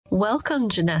Welcome,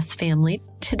 Jeunesse family.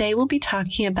 Today we'll be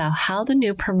talking about how the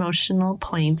new promotional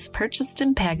points purchased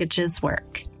in packages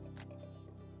work.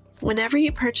 Whenever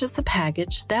you purchase a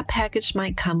package, that package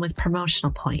might come with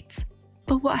promotional points.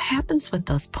 But what happens with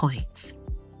those points?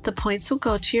 The points will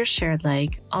go to your shared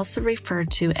leg, also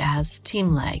referred to as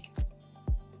team leg,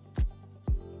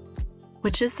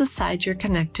 which is the side you're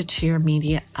connected to your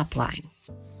immediate upline.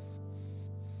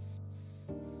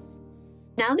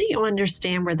 Now that you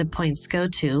understand where the points go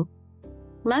to,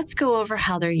 let's go over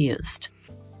how they're used.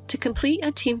 To complete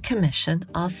a team commission,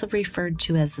 also referred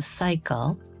to as a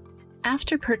cycle,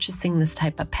 after purchasing this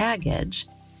type of package,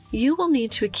 you will need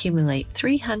to accumulate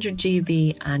 300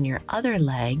 GV on your other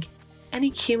leg and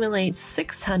accumulate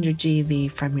 600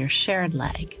 GV from your shared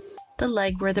leg, the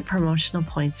leg where the promotional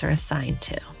points are assigned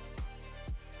to.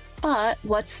 But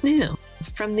what's new?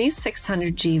 From these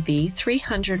 600 GV,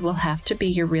 300 will have to be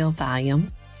your real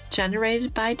volume,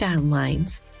 generated by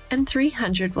downlines, and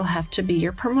 300 will have to be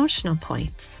your promotional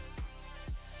points.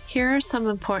 Here are some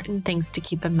important things to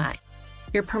keep in mind.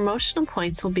 Your promotional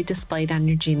points will be displayed on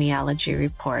your genealogy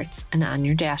reports and on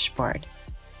your dashboard.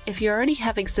 If you already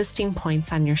have existing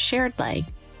points on your shared leg,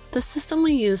 the system will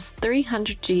use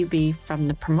 300 GV from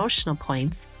the promotional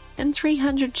points and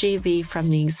 300 GV from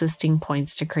the existing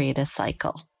points to create a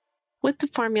cycle, with the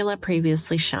formula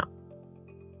previously shown.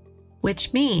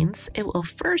 Which means it will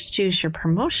first use your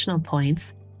promotional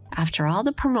points. After all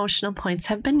the promotional points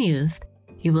have been used,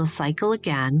 you will cycle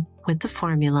again with the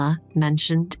formula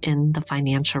mentioned in the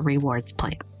financial rewards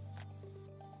plan.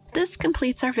 This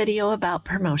completes our video about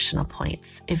promotional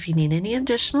points. If you need any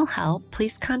additional help,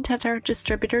 please contact our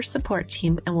distributor support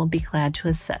team and we'll be glad to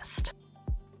assist.